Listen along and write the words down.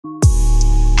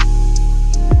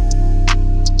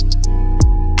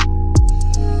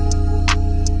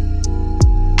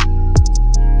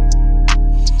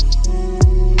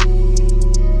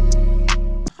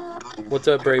What's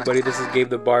up everybody, this is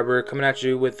Gabe the Barber coming at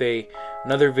you with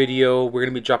another video. We're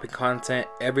going to be dropping content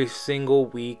every single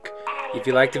week. If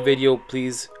you like the video,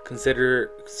 please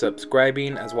consider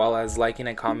subscribing as well as liking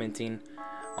and commenting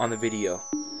on the video.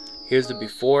 Here's the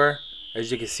before.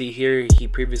 As you can see here, he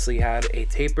previously had a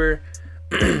taper.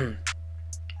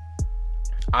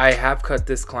 I have cut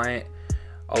this client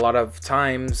a lot of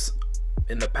times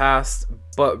in the past,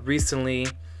 but recently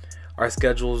our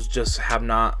schedules just have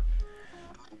not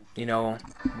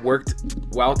worked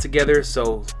well together.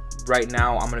 So right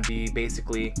now I'm gonna be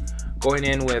basically going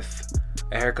in with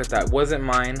a haircut that wasn't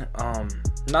mine.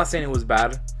 Not saying it was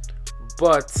bad,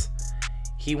 but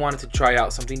he wanted to try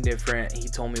out something different. He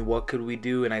told me what could we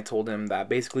do, and I told him that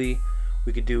basically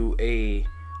we could do a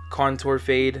contour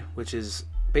fade, which is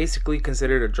basically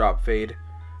considered a drop fade.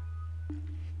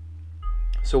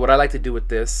 So what I like to do with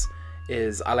this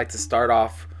is I like to start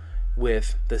off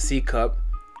with the C cup.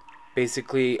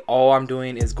 Basically all I'm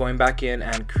doing is going back in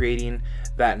and creating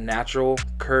that natural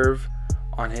curve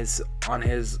on his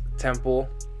temple,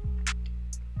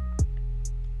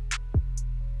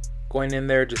 going in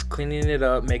there, just cleaning it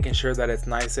up, making sure that it's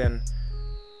nice and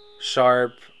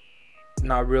sharp,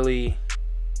 not really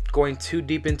going too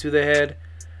deep into the head.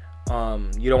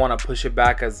 You don't want to push it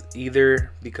back as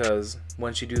either, because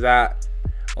once you do that,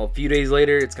 a few days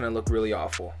later it's gonna look really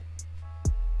awful.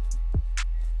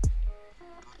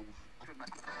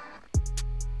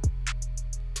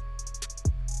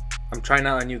 I'm trying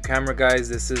out a new camera, guys.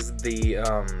 This is the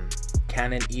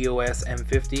Canon EOS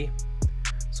M50,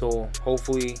 so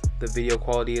hopefully the video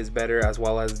quality is better, as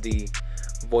well as the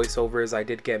voiceovers. I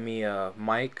did get me a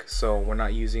mic, so we're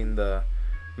not using the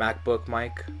MacBook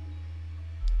mic.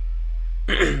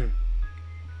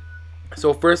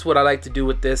 So first, what I like to do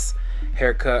with this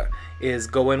haircut is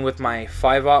go in with my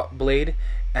 5/0 blade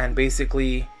and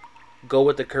basically go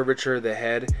with the curvature of the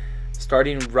head,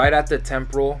 starting right at the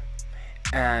temporal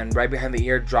and right behind the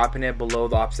ear, dropping it below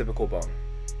the occipital bone.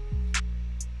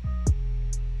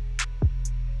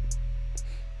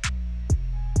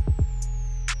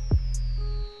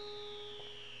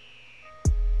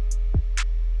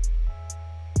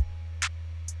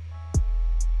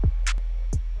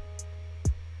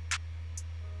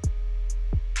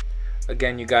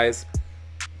 Again, you guys,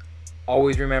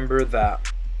 always remember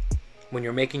that when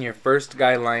you're making your first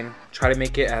guideline, try to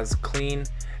make it as clean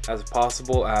as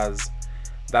possible, as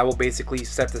that will basically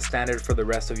set the standard for the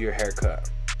rest of your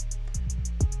haircut.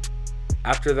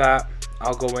 After that,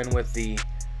 I'll go in with the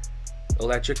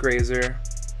electric razor.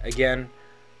 Again,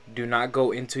 do not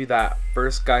go into that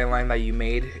first guideline that you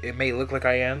made. It may look like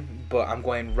I am, but I'm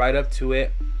going right up to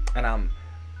it and I'm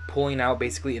pulling out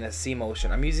basically in a C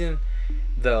motion. I'm using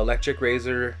the electric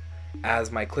razor as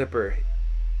my clipper.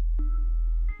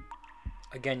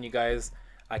 Again, you guys,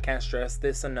 I can't stress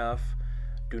this enough.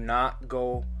 Do not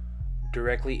go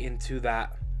directly into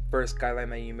that first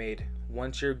guideline that you made.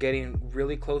 Once you're getting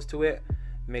really close to it,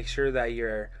 make sure that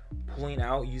you're pulling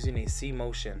out using a C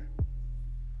motion.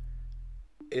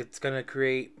 It's gonna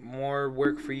create more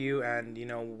work for you, and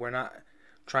we're not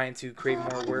trying to create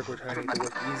more work, we're trying to make the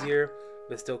work easier,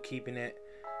 but still keeping it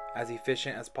as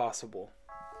efficient as possible.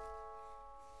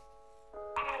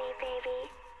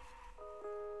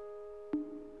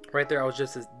 Right there, I was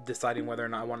just deciding whether or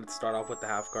not I wanted to start off with the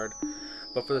half guard,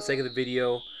 but for the sake of the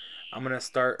video, I'm gonna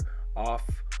start off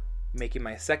making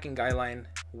my second guideline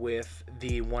with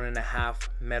the 1.5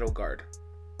 metal guard,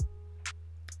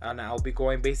 and I'll be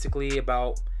going basically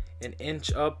about an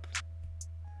inch up,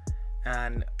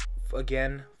 and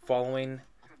again following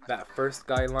that first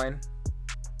guideline.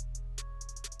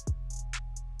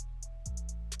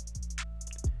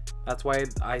 That's why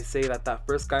I say that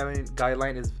first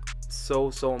guideline is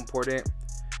so important,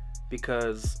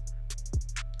 because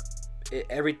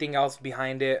everything else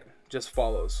behind it just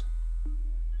follows.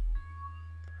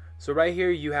 So right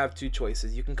here you have two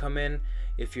choices. You can come in,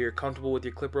 if you're comfortable with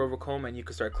your clipper over comb, and you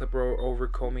can start clipper over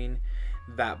combing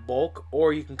that bulk,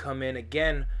 or you can come in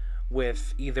again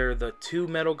with either the 2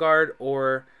 metal guard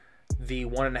or the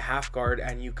 1.5 guard,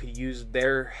 and you could use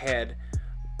their head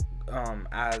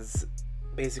as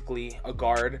basically a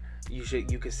guard,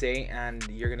 you could say, and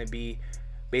you're gonna be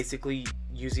basically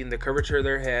using the curvature of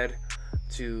their head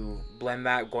to blend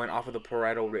that going off of the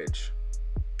parietal ridge.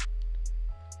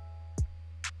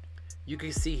 You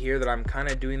can see here that I'm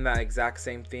kind of doing that exact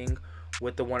same thing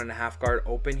with the 1.5 guard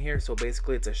open here, so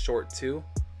basically it's a short 2.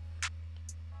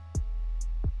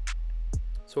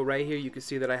 So right here you can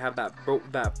see that I have that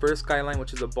first guideline,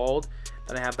 which is a bald,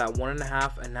 then I have that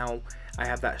 1.5, and now I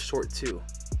have that short 2.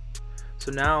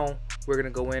 So now we're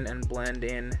gonna go in and blend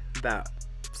in that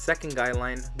second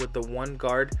guideline with the 1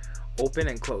 guard open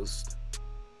and closed.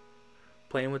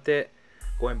 playing with it,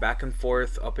 going back and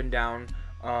forth, up and down.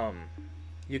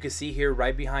 You can see here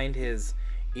right behind his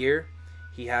ear,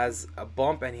 he has a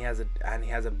bump and he has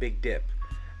a big dip.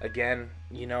 Again,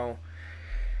 you know,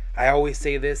 I always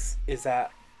say this is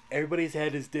that everybody's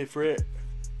head is different.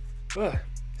 Ugh,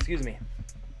 excuse me.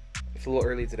 It's a little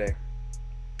early today.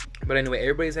 But anyway,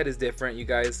 everybody's head is different, you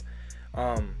guys.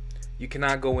 You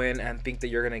cannot go in and think that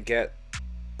you're gonna get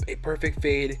a perfect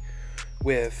fade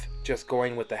with just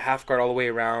going with the half guard all the way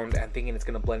around and thinking it's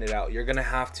gonna blend it out. You're gonna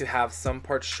have to have some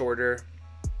parts shorter,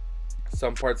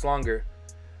 some parts longer.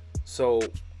 So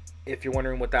if you're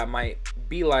wondering what that might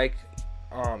be like,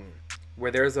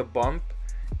 where there's a bump,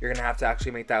 you're gonna have to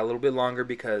actually make that a little bit longer,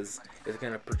 because it's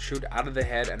gonna protrude out of the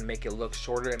head and make it look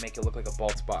shorter and make it look like a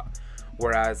bald spot.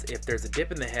 Whereas if there's a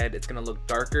dip in the head, it's gonna look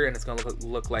darker and it's gonna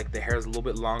look like the hair is a little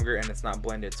bit longer and it's not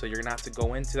blended. So you're gonna have to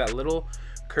go into that little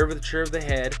curvature of the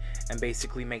head and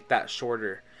basically make that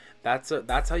shorter. That's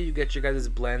how you get your guys'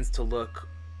 blends to look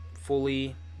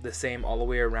fully the same all the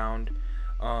way around.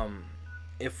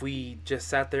 If we just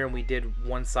sat there and we did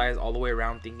one size all the way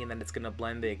around thinking that it's gonna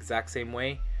blend the exact same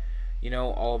way, you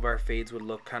know, all of our fades would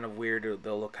look kind of weird, or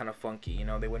they'll look kind of funky, you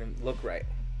know, they wouldn't look right.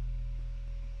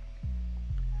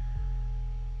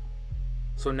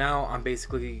 So now I'm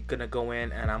basically gonna go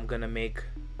in and I'm gonna make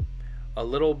a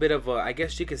little bit of a, I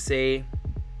guess you could say,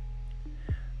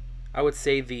 I would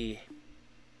say the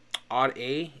odd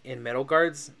A in metal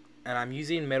guards. And I'm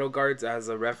using metal guards as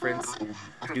a reference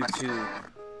due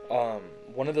to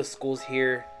one of the schools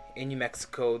here in New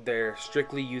Mexico. They're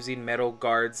strictly using metal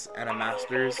guards and a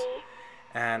master's,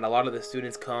 and a lot of the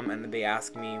students come and they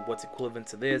ask me what's equivalent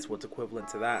to this, what's equivalent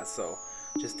to that. So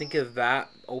just think of that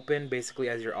open basically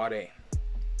as your odd A,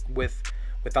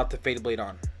 without the fade blade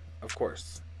on, of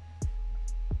course.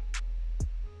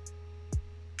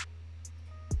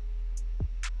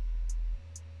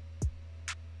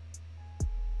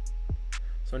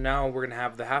 So now we're gonna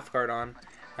have the half guard on,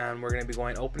 and we're gonna be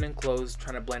going open and close,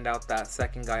 trying to blend out that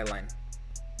second guideline.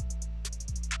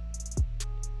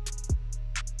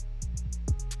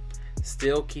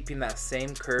 Still keeping that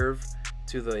same curve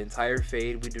to the entire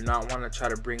fade. We do not want to try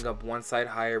to bring up one side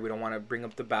higher. We don't want to bring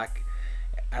up the back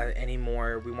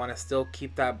anymore. We want to still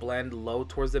keep that blend low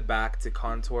towards the back to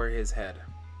contour his head.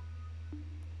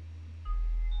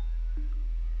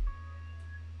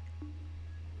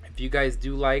 If you guys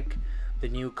do like the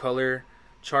new color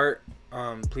chart,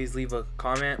 please leave a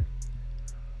comment.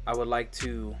 I would like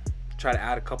to try to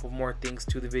add a couple more things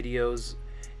to the videos.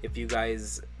 If you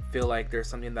guys feel like there's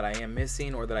something that I am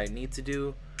missing or that I need to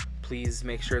do, please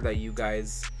make sure that you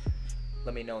guys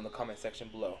let me know in the comment section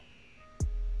below.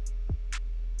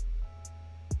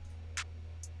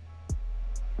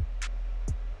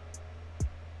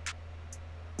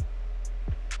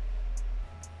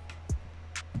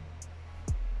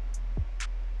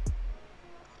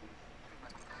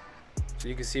 So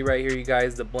you can see right here, you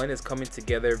guys, the blend is coming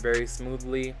together very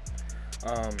smoothly.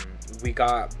 We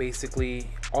got basically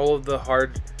all of the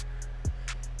hard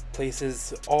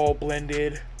places all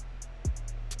blended.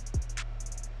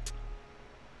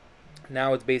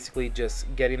 Now it's basically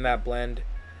just getting that blend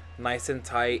nice and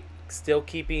tight, still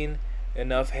keeping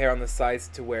enough hair on the sides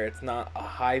to where it's not a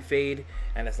high fade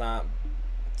and it's not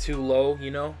too low, you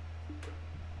know.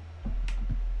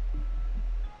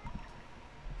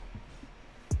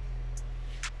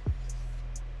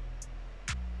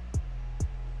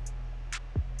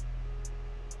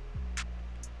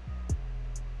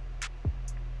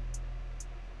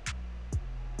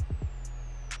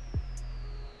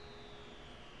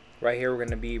 Right here, we're going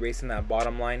to be erasing that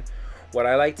bottom line. What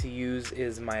I like to use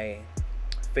is my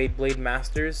Fade Blade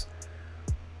Masters.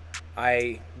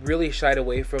 I really shied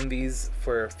away from these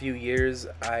for a few years.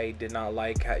 I did not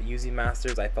like using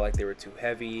Masters. I felt like they were too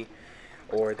heavy,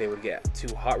 or they would get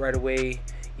too hot right away.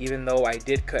 Even though I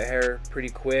did cut hair pretty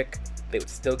quick, they would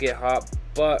still get hot.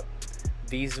 But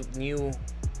these new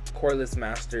cordless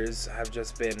Masters have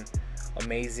just been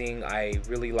amazing. I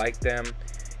really like them.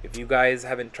 If you guys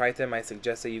haven't tried them, I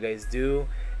suggest that you guys do,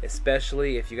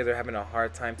 especially if you guys are having a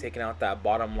hard time taking out that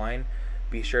bottom line.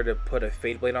 Be sure to put a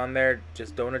fade blade on there.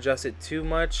 Just don't adjust it too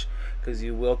much, because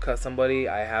you will cut somebody.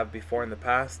 I have before in the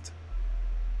past,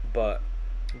 but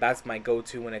that's my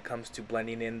go-to when it comes to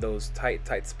blending in those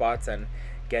tight spots and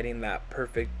getting that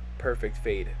perfect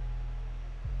fade.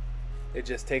 It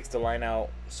just takes the line out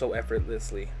so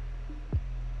effortlessly.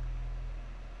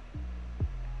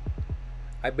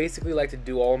 I basically like to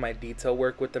do all my detail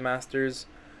work with the Masters,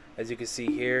 as you can see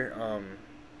here.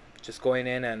 Just going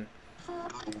in, and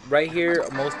right here,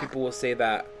 most people will say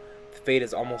that the fade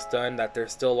is almost done, that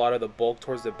there's still a lot of the bulk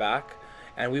towards the back,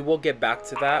 and we will get back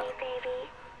to that.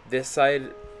 This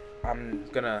side, I'm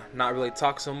gonna not really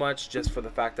talk so much, just for the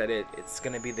fact that it's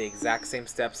gonna be the exact same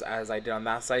steps as I did on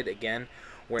that side. Again,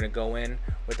 we're gonna go in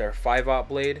with our 5/0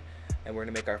 blade, and we're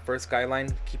gonna make our first guide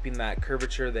line, keeping that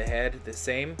curvature of the head the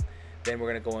same. Then we're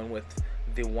gonna go in with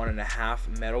the 1.5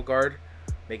 metal guard,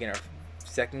 making our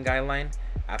second guide line.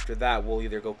 After that, we'll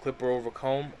either go clipper over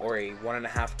comb or a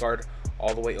 1.5 guard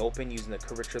all the way open, using the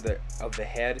curvature of the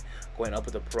head going up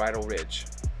with the parietal ridge.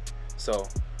 So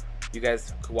you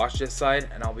guys could watch this side,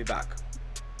 and I'll be back.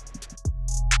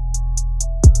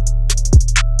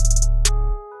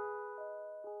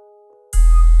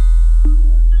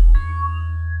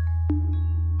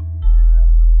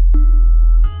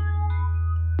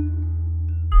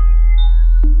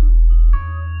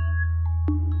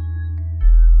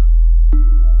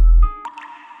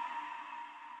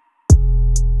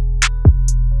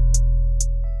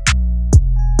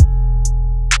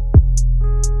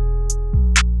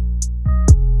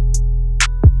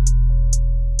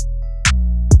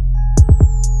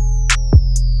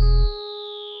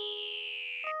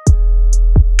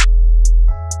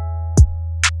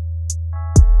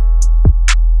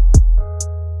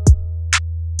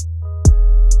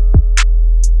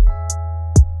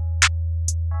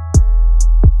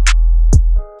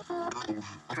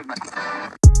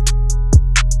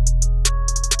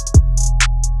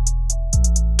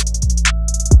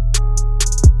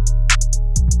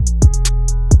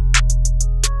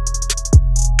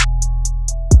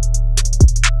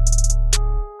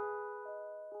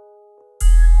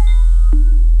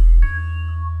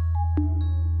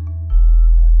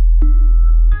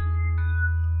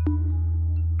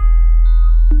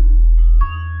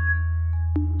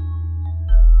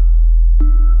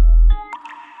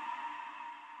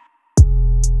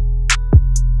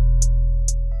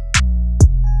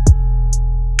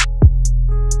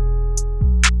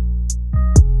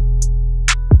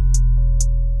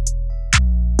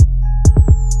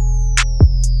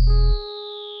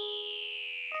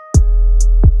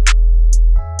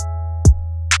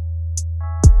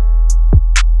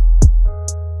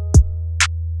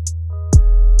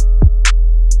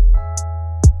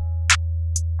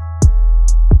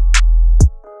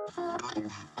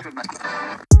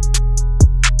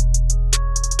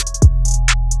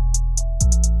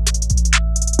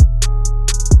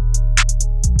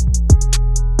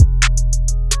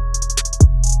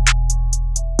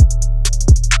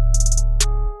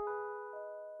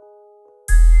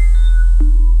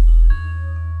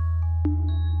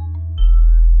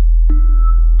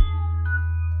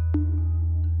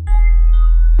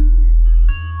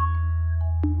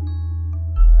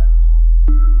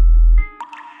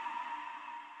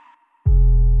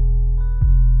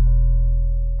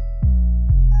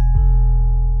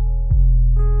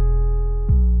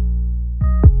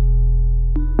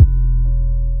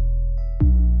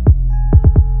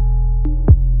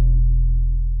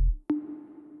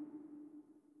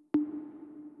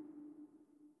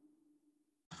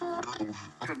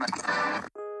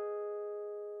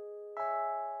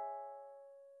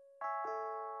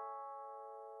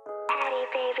 Daddy,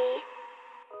 baby.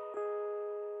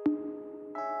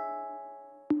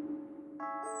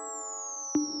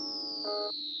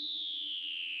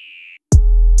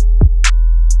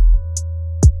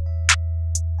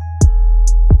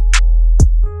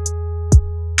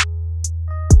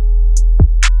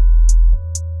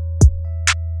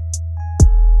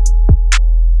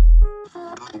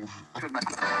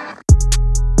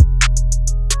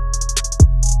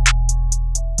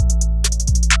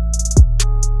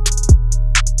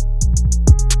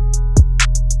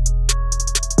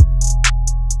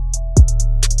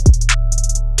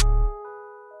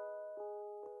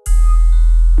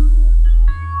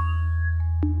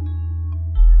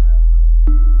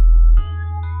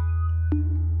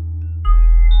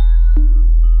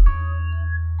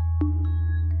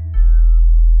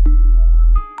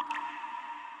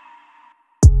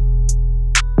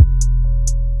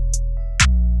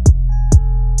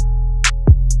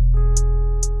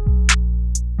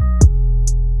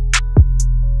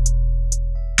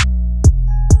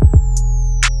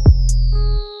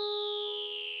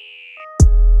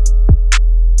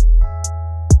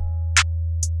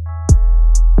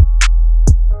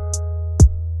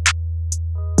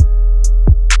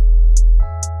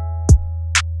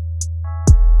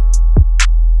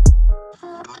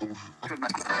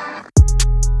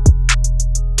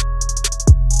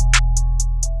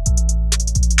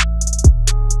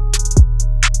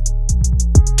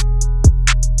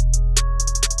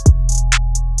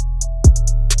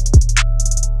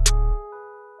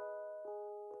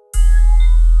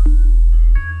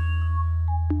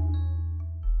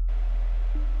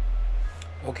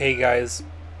 Okay guys,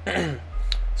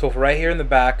 so for right here in the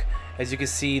back, as you can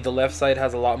see, the left side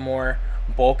has a lot more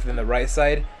bulk than the right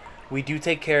side. We do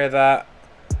take care of that.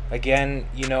 Again,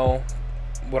 you know,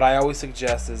 what I always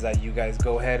suggest is that you guys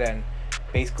go ahead and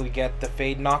basically get the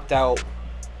fade knocked out,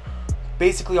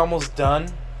 basically almost done,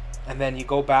 and then you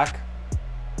go back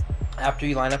after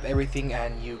you line up everything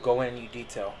and you go in and you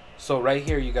detail. So right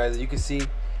here, you guys, you can see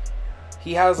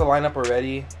he has a lineup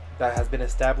already that has been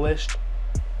established.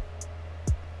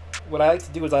 What I like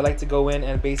to do is I like to go in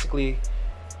and basically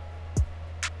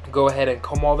go ahead and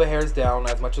comb all the hairs down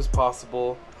as much as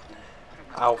possible.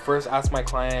 I'll first ask my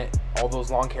client all those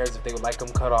long hairs if they would like them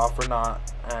cut off or not,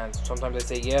 and sometimes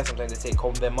they say yes, sometimes they say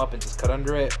comb them up and just cut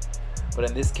under it. But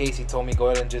in this case, he told me go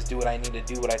ahead and just do what I need to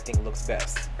do, what I think looks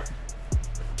best.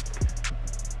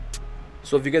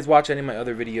 So if you guys watch any of my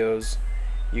other videos,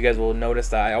 you guys will notice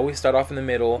that I always start off in the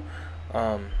middle.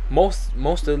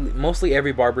 Mostly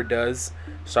every barber does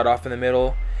start off in the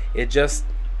middle. It's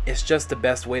just the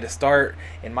best way to start,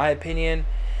 in my opinion.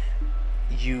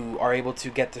 You are able to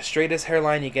get the straightest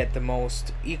hairline, you get the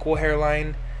most equal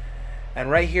hairline, and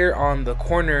right here on the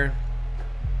corner,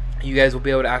 you guys will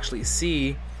be able to actually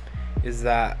see is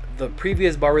that the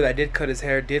previous barber that did cut his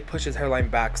hair did push his hairline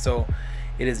back, so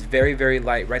it is very, very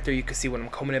light. Right there you can see when I'm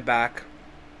combing it back,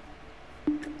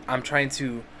 I'm trying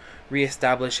to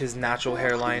reestablish his natural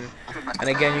hairline. And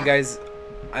again, you guys,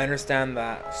 I understand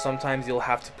that sometimes you'll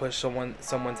have to push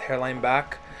someone's hairline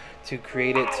back to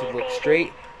create it to look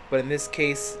straight, but in this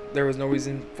case there was no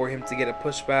reason for him to get a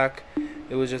pushback.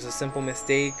 It was just a simple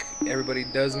mistake. Everybody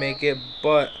does make it,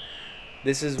 but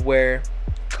this is where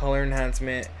color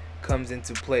enhancement comes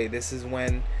into play. This is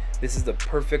the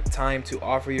perfect time to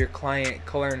offer your client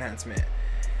color enhancement.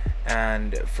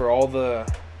 And for all the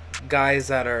guys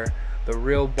that are the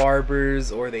real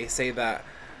barbers, or they say that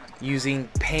using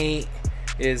paint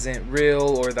isn't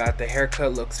real, or that the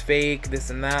haircut looks fake, this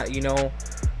and that, you know,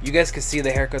 you guys can see the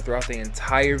haircut throughout the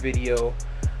entire video.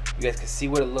 You guys can see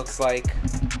what it looks like.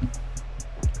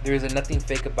 There's nothing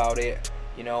fake about it,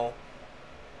 you know.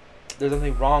 There's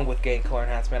nothing wrong with getting color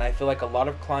enhancement. I feel like a lot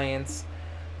of clients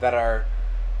that are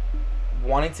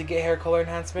wanting to get hair color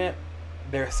enhancement,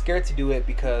 they're scared to do it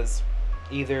because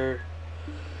either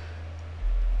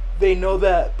they know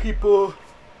that people,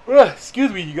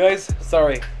 excuse me you guys,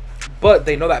 sorry, but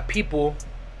they know that people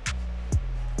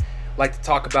like to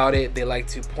talk about it, they like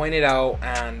to point it out,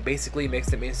 and basically makes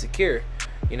them insecure,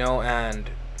 you know. And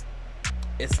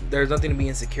there's nothing to be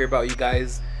insecure about, you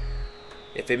guys.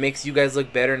 If it makes you guys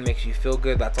look better and makes you feel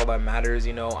good, that's all that matters,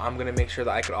 you know. I'm gonna make sure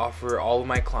that I could offer all of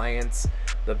my clients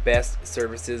the best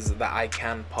services that I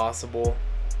can possible.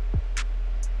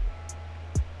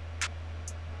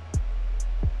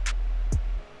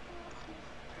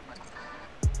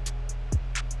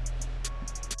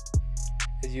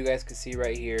 As you guys can see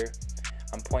right here,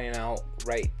 I'm pointing out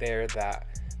right there that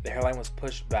the hairline was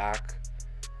pushed back,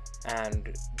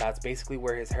 and that's basically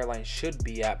where his hairline should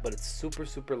be at, but it's super,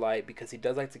 super light because he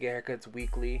does like to get haircuts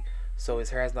weekly, so his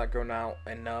hair has not grown out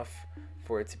enough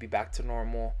for it to be back to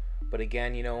normal. But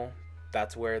again, you know,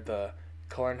 that's where the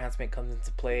color enhancement comes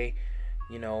into play.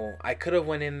 You know, I could have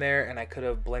went in there and I could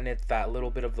have blended that little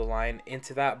bit of the line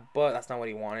into that, but that's not what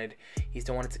he wanted. He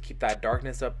still wanted to keep that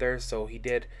darkness up there, so he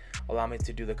did allow me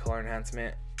to do the color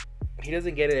enhancement. He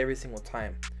doesn't get it every single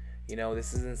time, you know.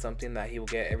 This isn't something that he will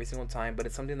get every single time, but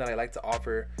it's something that I like to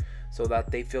offer so that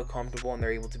they feel comfortable and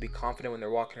they're able to be confident when they're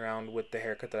walking around with the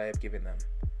haircut that I have given them.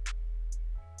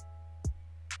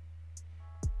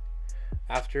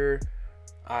 After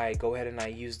I go ahead and I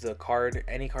use the card,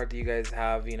 any card that you guys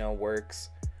have, you know, works,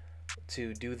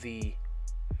 to do the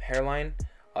hairline,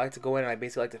 I like to go in and I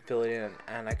basically like to fill it in,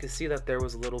 and I could see that there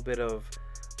was a little bit of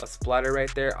a splatter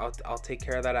right there. I'll take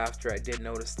care of that after. I did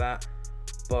notice that,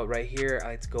 but right here I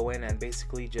like to go in and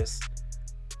basically just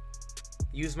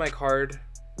use my card,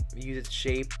 use its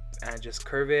shape, and just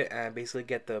curve it and basically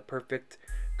get the perfect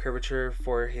curvature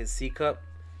for his C-cup,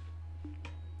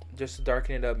 just to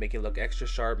darken it up, make it look extra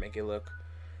sharp, make it look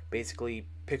basically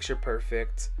picture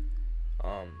perfect.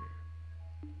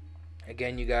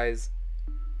 Again, you guys,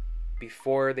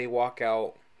 before they walk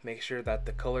out, make sure that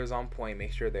the color's on point,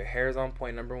 make sure their hair is on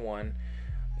point, number one.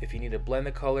 If you need to blend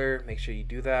the color, make sure you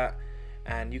do that.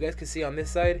 And you guys can see on this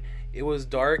side, it was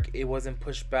dark, it wasn't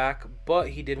pushed back, but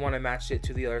he did want to match it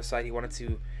to the other side. He wanted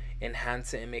to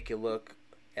enhance it and make it look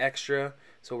extra.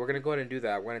 So we're gonna go ahead and do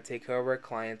that. We're gonna take care of our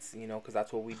clients, you know, because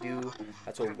that's what we do.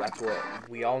 That's what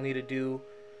we all need to do.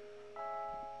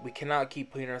 We cannot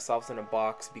keep putting ourselves in a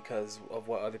box because of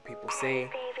what other people say.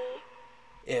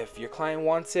 If your client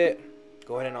wants it,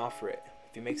 go ahead and offer it.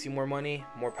 If it makes you more money,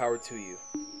 more power to you.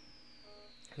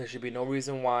 There should be no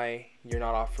reason why you're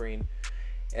not offering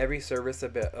every service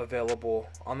available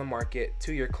on the market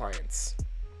to your clients.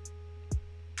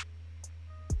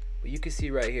 But you can see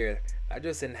right here, that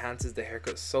just enhances the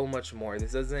haircut so much more.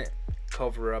 This doesn't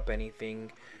cover up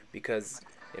anything, because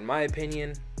in my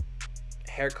opinion,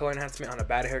 hair color enhancement on a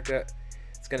bad haircut,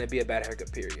 it's going to be a bad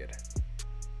haircut, period.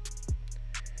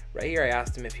 Right here I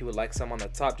asked him if he would like some on the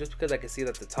top, just because I could see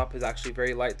that the top is actually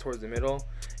very light towards the middle,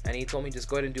 and he told me just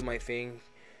go ahead and do my thing.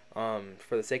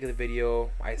 For the sake of the video,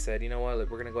 I said, you know what,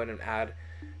 we're gonna go ahead and add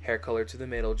hair color to the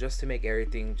middle just to make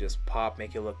everything just pop,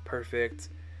 make it look perfect.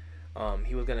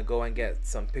 He was gonna go and get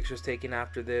some pictures taken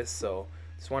after this, so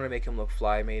just wanted to make him look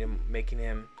fly, making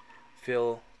him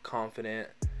feel confident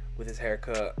with his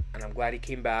haircut. And I'm glad he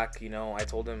came back. You know, I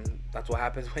told him that's what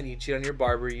happens when you cheat on your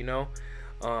barber, you know.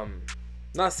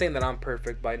 Not saying that I'm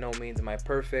perfect, by no means am I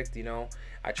perfect, you know.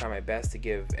 I try my best to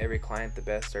give every client the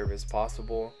best service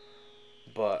possible.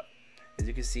 But as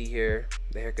you can see here,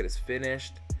 the haircut is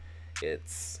finished.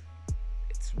 It's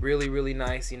really, really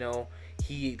nice, you know.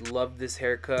 He loved this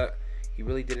haircut. He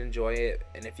really did enjoy it.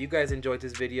 And if you guys enjoyed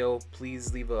this video,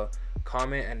 please leave a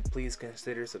comment and please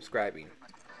consider subscribing.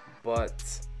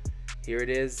 But here it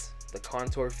is, the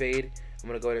contour fade. I'm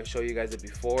gonna go ahead and show you guys the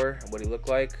before and what he looked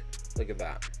like. Look at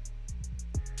that.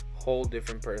 Whole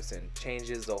different person.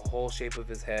 Changes the whole shape of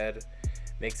his head.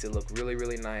 Makes it look really,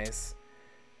 really nice.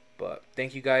 But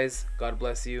thank you guys. God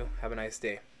bless you. Have a nice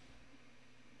day.